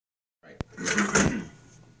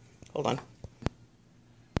Hold on.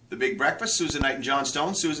 The Big Breakfast, Susan Knight and John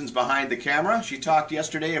Stone. Susan's behind the camera. She talked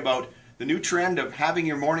yesterday about the new trend of having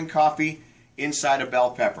your morning coffee inside a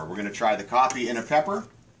bell pepper. We're going to try the coffee in a pepper.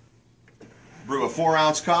 Brew a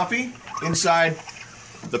 4-ounce coffee inside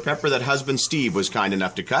the pepper that husband Steve was kind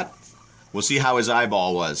enough to cut. We'll see how his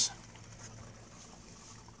eyeball was.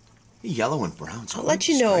 Yellow and brown. I'll let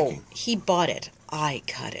you know he bought it. I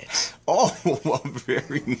cut it. Oh, well,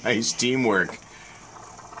 very nice teamwork.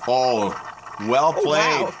 Oh, well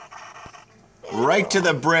played. Wow. Right to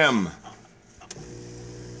the brim.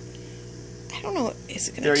 I don't know. Is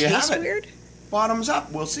it going to taste weird? Bottoms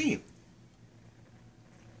up. We'll see.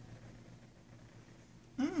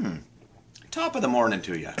 Top of the morning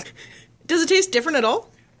to you. Does it taste different at all?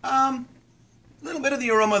 A little bit of the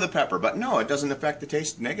aroma of the pepper, but no, it doesn't affect the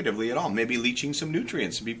taste negatively at all. Maybe leaching some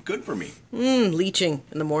nutrients would be good for me. Leaching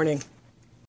in the morning.